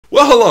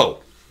Well, hello!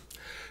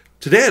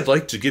 Today I'd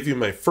like to give you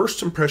my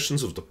first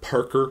impressions of the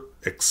Parker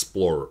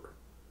Explorer.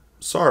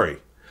 Sorry.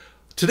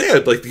 Today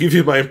I'd like to give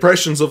you my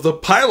impressions of the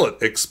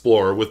Pilot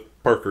Explorer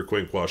with Parker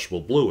Quink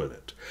Washable Blue in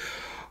it.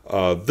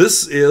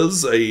 This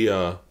is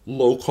a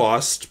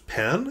low-cost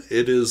pen.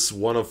 It is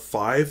one of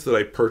 5 that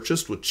I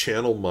purchased with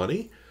channel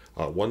money.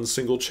 One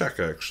single check,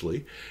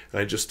 actually.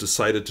 And I just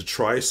decided to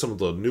try some of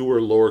the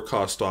newer,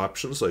 lower-cost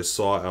options I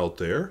saw out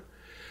there.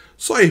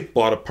 So I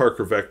bought a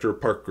Parker Vector,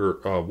 Parker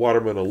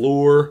Waterman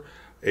Allure,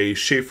 a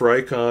Schaefer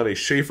Icon, a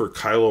Schaefer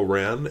Kylo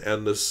Ren,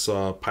 and this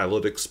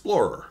Pilot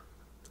Explorer.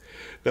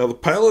 Now the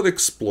Pilot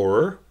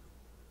Explorer,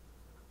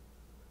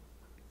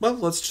 well,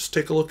 let's just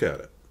take a look at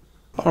it.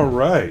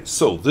 Alright,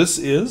 so this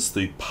is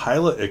the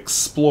Pilot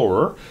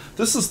Explorer.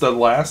 This is the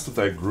last of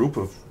that group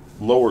of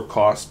lower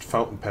cost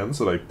fountain pens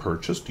that I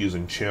purchased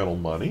using channel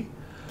money.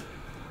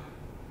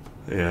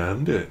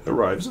 And it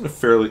arrives in a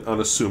fairly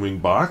unassuming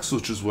box,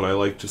 which is what I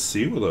like to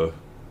see with a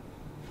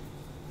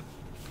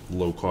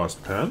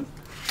low-cost pen.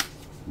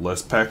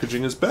 Less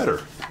packaging is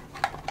better.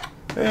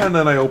 And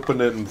then I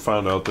opened it and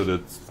found out that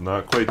it's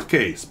not quite the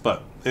case.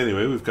 But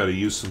anyway, we've got a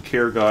use and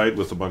care guide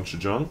with a bunch of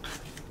junk.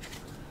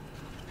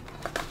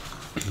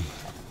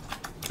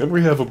 And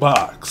we have a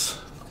box,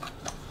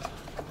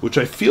 which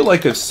I feel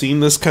like I've seen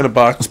this kind of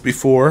box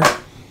before.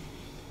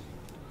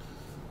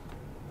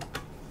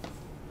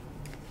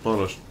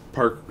 On a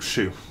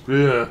shoe.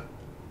 Yeah.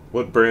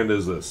 What brand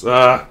is this?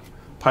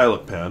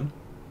 Pilot pen.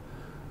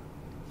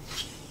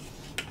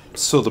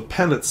 So the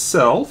pen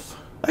itself,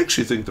 I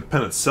actually think the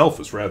pen itself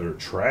is rather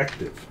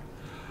attractive.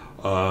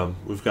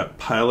 We've got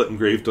Pilot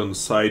engraved on the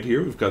side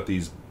here. We've got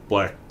these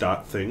black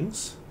dot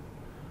things.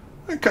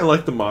 I kind of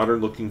like the modern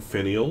looking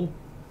finial.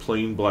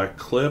 Plain black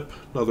clip.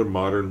 Another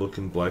modern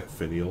looking black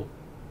finial.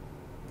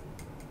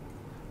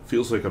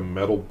 Feels like a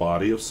metal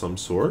body of some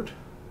sort.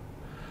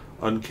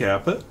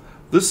 Uncap it.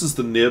 This is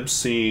the nib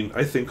seen,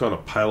 I think, on a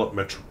Pilot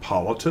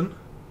Metropolitan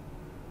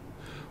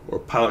or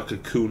Pilot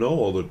Kakuno,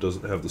 although it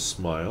doesn't have the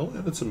smile,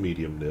 and it's a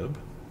medium nib.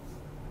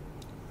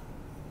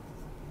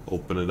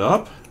 Open it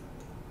up.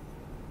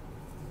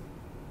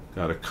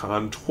 Got a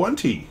Con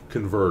 20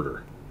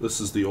 converter.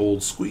 This is the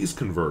old squeeze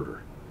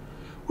converter,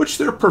 which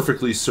they're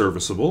perfectly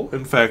serviceable.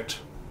 In fact,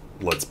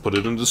 let's put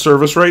it into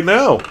service right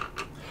now.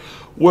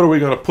 What are we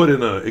going to put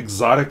in an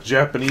exotic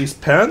Japanese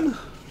pen?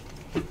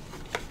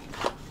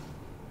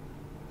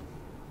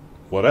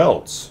 What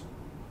else?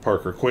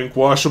 Parker Quink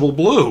Washable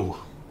Blue.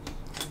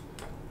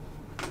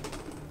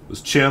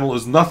 This channel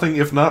is nothing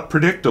if not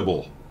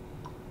predictable.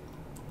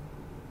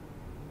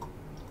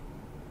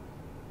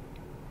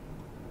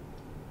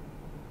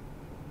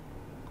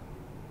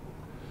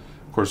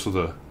 Of course, with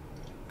a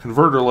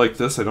converter like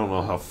this, I don't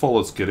know how full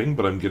it's getting,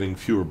 but I'm getting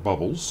fewer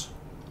bubbles.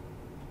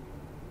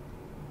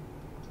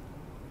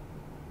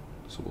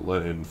 So we'll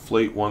let it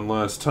inflate one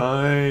last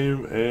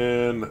time,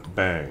 and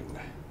bang.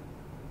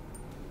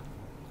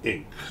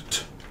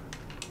 Inked.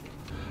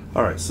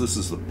 Alright, so this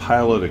is the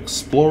Pilot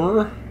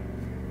Explorer.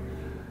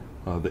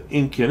 The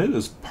ink in it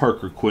is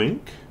Parker Quink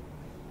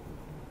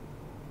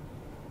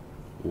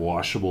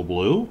Washable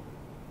Blue.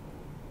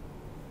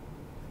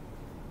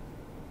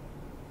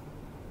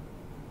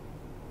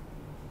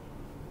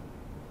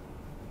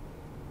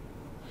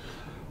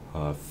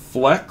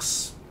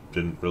 Flex,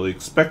 didn't really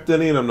expect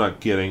any, and I'm not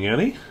getting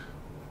any.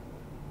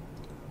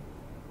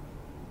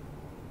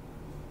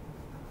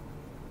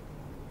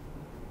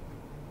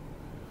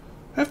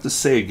 I have to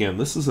say again,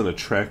 this is an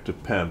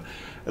attractive pen.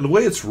 And the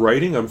way it's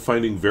writing, I'm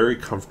finding very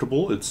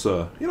comfortable. It's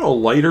a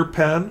lighter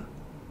pen.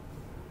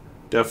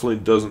 Definitely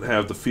doesn't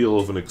have the feel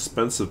of an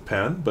expensive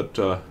pen, but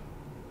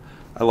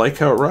I like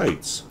how it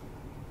writes.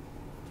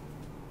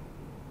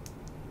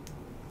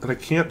 And I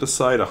can't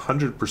decide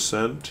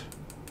 100%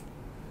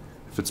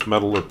 if it's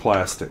metal or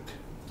plastic.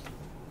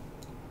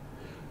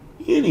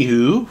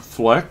 Anywho,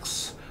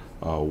 Flex,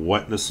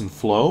 wetness and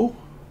flow.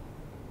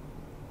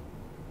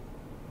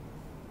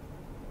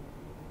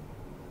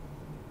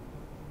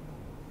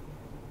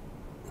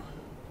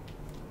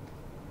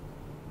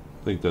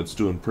 I think that's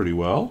doing pretty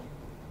well.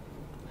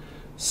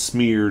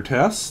 Smear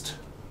test.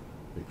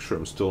 Make sure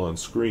I'm still on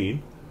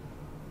screen.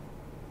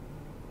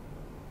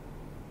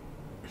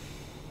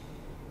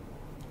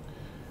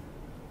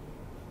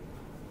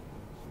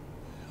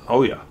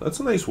 Oh yeah, that's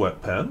a nice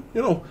wet pen.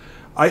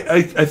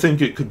 I think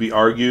it could be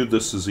argued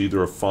this is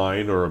either a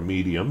fine or a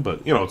medium,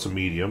 but it's a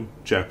medium,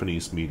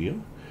 Japanese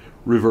medium.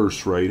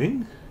 Reverse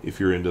writing, if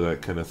you're into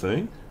that kind of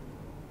thing.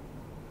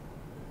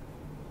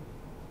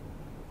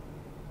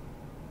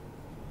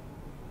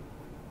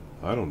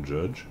 I don't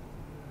judge.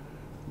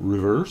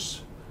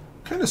 Reverse.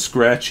 Kind of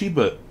scratchy,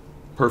 but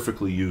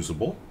perfectly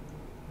usable.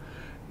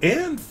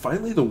 And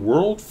finally, the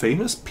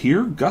world-famous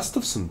Pierre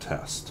Gustafson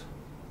test.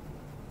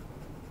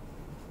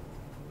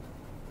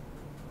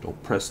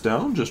 Don't press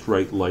down, just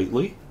write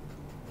lightly.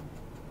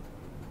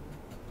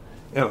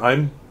 And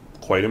I'm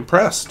quite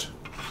impressed.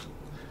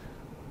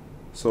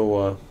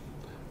 So,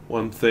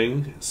 one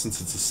thing,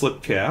 since it's a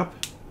slip cap,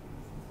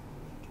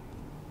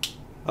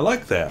 I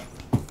like that.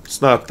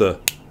 It's not the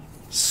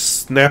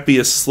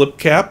snappiest slip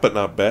cap, but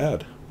not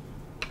bad.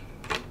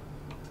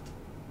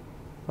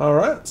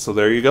 Alright, so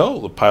there you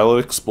go, the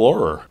Pilot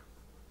Explorer.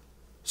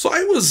 So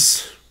I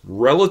was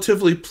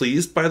relatively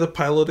pleased by the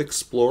Pilot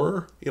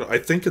Explorer. You know, I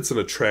think it's an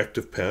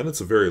attractive pen.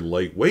 It's a very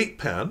lightweight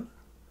pen,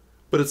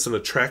 but it's an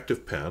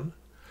attractive pen.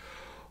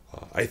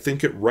 I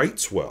think it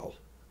writes well.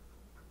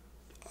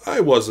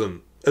 I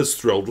wasn't as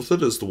thrilled with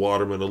it as the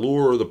Waterman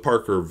Allure or the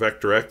Parker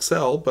Vector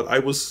XL, but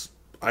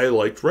I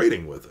liked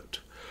writing with it.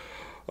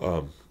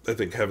 I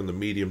think having the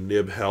medium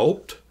nib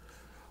helped.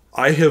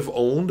 I have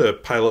owned a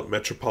Pilot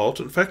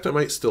Metropolitan. In fact, I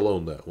might still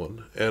own that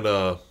one. And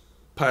a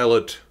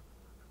Pilot,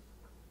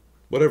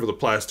 whatever the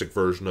plastic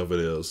version of it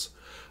is.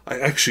 I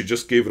actually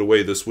just gave it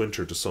away this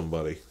winter to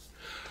somebody.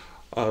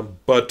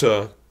 But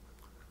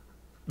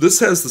this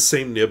has the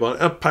same nib on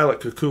it.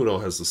 Pilot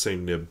Kakuno has the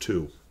same nib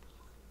too.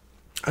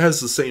 It has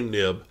the same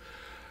nib.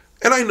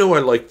 And I know I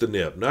like the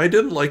nib. Now, I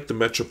didn't like the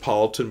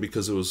Metropolitan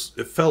because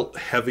it felt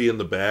heavy in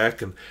the back.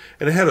 And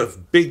it had a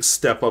big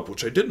step up,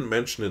 which I didn't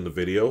mention in the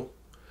video.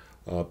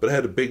 But it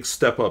had a big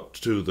step up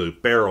to the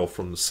barrel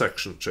from the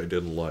section, which I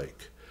didn't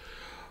like.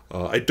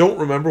 I don't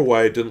remember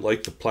why I didn't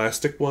like the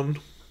plastic one,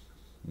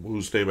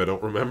 whose name I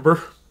don't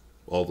remember,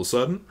 all of a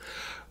sudden.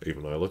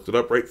 Even though I looked it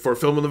up right before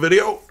filming the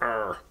video.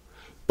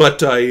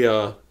 But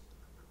I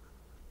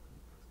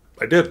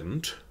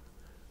didn't.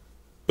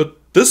 But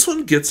this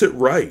one gets it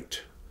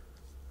right.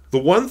 The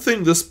one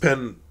thing this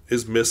pen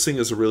is missing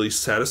is a really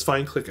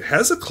satisfying click. It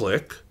has a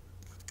click,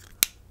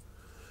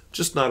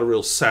 just not a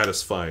real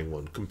satisfying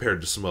one compared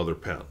to some other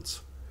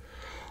pens.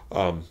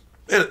 And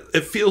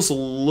it feels a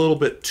little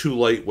bit too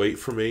lightweight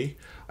for me.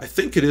 I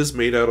think it is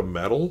made out of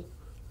metal.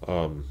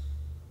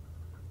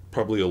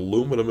 Probably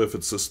aluminum if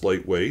it's this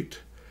lightweight.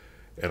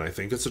 And I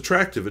think it's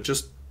attractive. It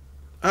just,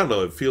 I don't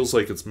know, it feels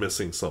like it's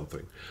missing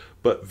something.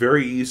 But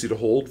very easy to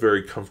hold,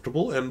 very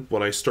comfortable. And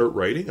when I start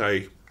writing,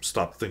 I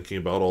stop thinking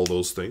about all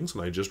those things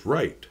and I just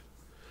write.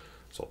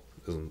 So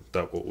isn't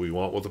that what we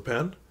want with a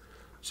pen?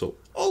 So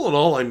all in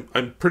all,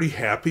 I'm pretty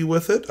happy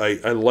with it.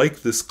 I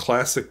like this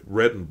classic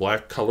red and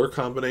black color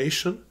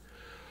combination.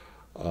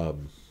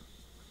 You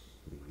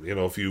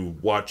know, if you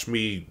watch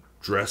me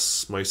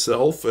dress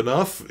myself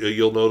enough,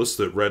 you'll notice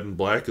that red and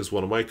black is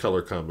one of my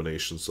color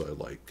combinations that I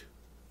like.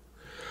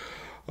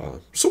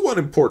 So one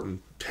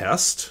important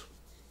test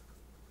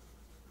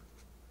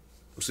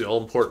was the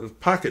all-important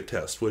pocket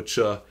test, which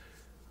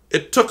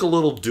it took a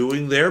little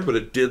doing there, but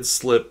it did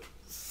slip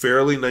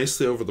fairly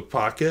nicely over the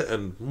pocket,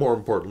 and more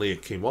importantly,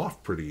 it came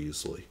off pretty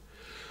easily.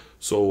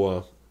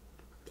 So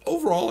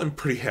overall, I'm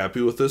pretty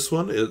happy with this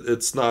one.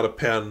 It's not a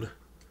pen.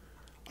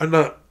 I'm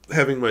not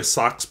having my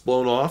socks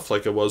blown off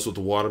like I was with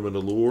the Waterman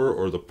Allure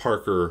or the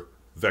Parker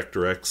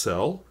Vector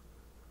XL.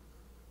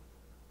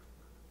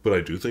 But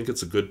I do think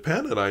it's a good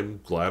pen, and I'm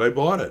glad I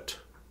bought it.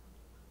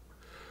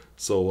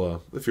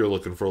 So if you're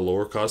looking for a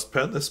lower cost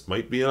pen, this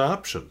might be an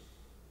option.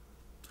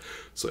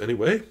 So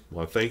anyway,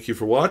 well, thank you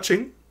for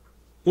watching.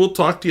 We'll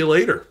talk to you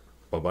later.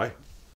 Bye-bye.